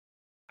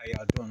How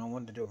y'all doing? I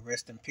wanted to do a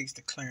rest in peace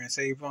to Clarence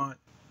Avant,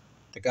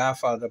 the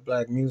godfather of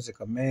black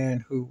music, a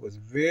man who was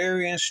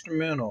very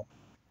instrumental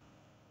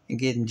in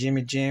getting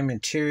Jimmy Jam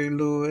and Terry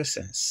Lewis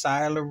and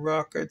Siler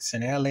Records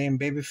and LA and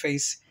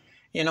Babyface.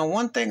 You know,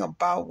 one thing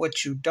about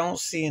what you don't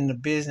see in the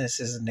business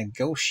is a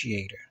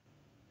negotiator,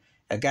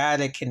 a guy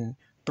that can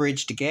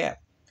bridge the gap.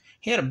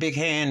 He had a big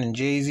hand in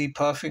Jay-Z,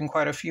 Puffy, and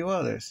quite a few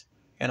others.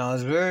 You know,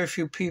 there's very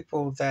few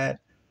people that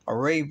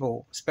are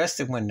able,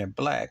 especially when they're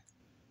black,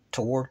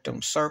 to work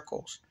them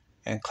circles.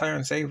 And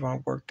Clarence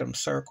Avant worked them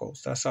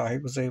circles. That's how he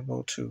was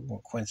able to,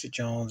 well, Quincy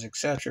Jones,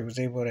 etc., was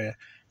able to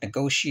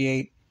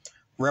negotiate,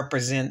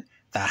 represent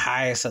the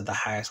highest of the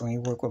highest when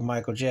you work with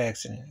Michael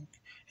Jackson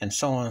and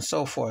so on and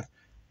so forth.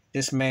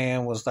 This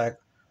man was like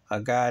a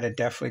guy that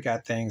definitely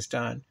got things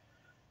done.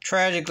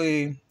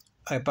 Tragically,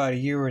 about a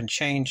year and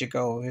change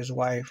ago, his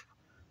wife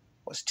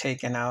was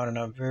taken out in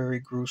a very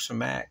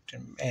gruesome act.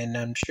 And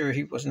I'm sure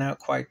he was not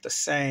quite the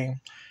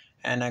same.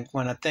 And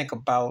when I think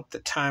about the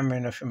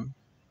timing of him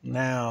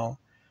now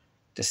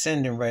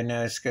descending right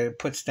now, it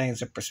puts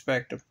things in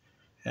perspective,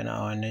 you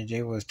know, and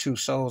it was two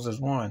souls as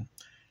one.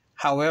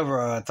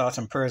 However, thoughts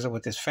and prayers are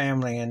with his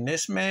family. And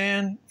this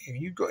man,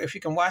 if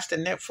you can watch the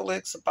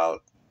Netflix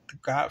about the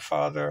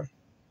Godfather,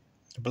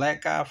 the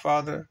Black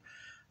Godfather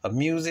of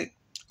music,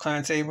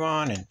 Clarence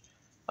Avant, and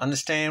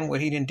understand what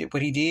he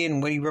did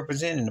and what he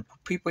represented, and the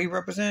people he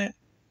represented,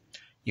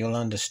 you'll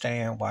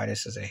understand why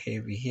this is a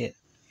heavy hit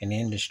in the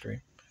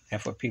industry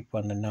and for people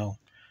to know.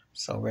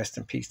 So rest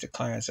in peace to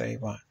Clarence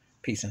Avant.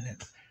 Peace in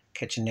it.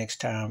 Catch you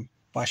next time.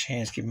 Wash your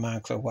hands, keep your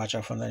mind clear, watch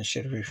out for nothing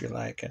shittery if you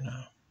like, and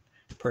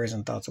prayers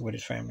and thoughts are with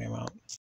his family. I'm out.